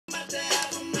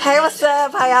Hey, what's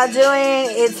up? How y'all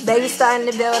doing? It's BabyStar in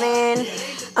the building.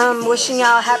 Wishing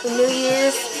y'all Happy New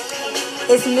Year's.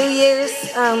 It's New Year's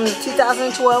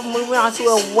 2012, moving on to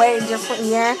a way different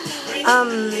year.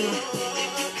 I'm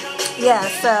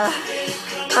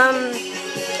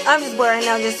just bored right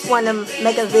now. Just want to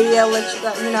make a video, let you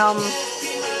guys,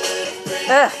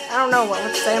 I don't know what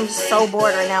to say. I'm just so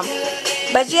bored right now.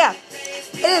 But yeah,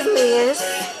 it is New Year's.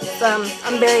 So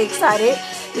I'm very excited.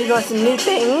 We're doing some new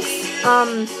things.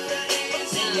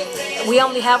 We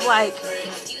only have like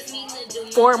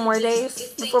 4 more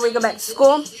days before we go back to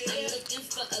school.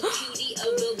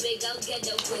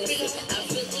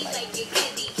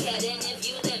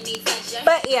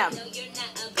 But yeah,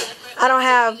 I don't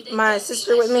have my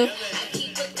sister with me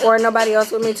or nobody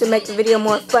else with me to make the video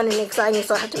more fun and exciting,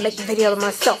 so I have to make the video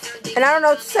myself. And I don't know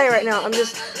what to say right now. I'm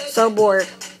just so bored.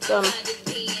 So,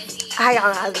 how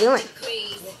y'all guys doing?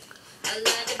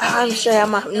 I'm sure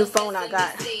my new phone I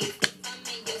got.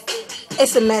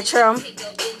 It's a Metro,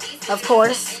 of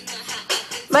course.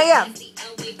 But yeah,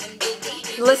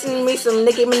 listening to me some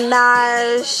Nicki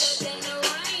Minaj,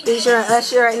 Future and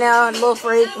Usher right now, Lil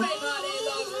Freak.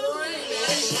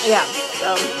 Yeah,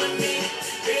 so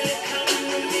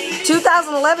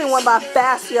 2011 went by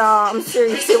fast, y'all. I'm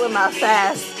serious, it went by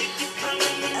fast.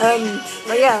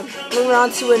 But yeah, moving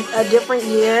on to a different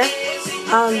year.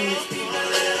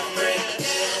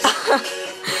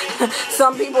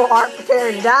 Some people aren't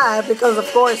prepared to die because,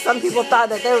 of course, some people thought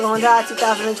that they were going to die in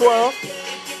 2012,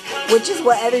 which is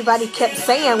what everybody kept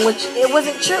saying, which it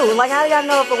wasn't true. Like, how do y'all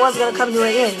know if it wasn't going to come to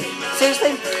an end?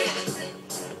 Seriously?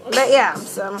 But yeah,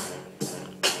 so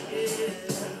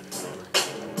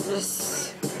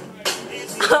just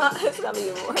it's gonna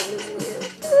be more weird.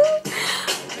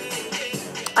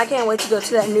 I can't wait to go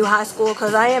to that new high school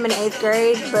because I am in 8th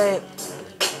grade, but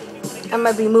I'm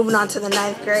gonna be moving on to the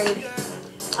 9th grade.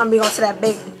 I'm gonna be going to that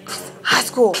big high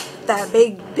school. That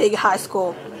big high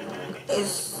school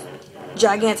is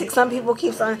gigantic. Some people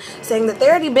keep on saying that they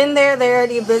already been there, they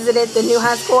already visited the new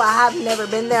high school. I have never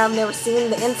been there. I've never seen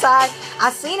the inside.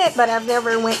 I've seen it, but I've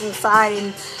never went inside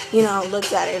and,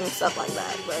 looked at it and stuff like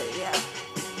that. But yeah.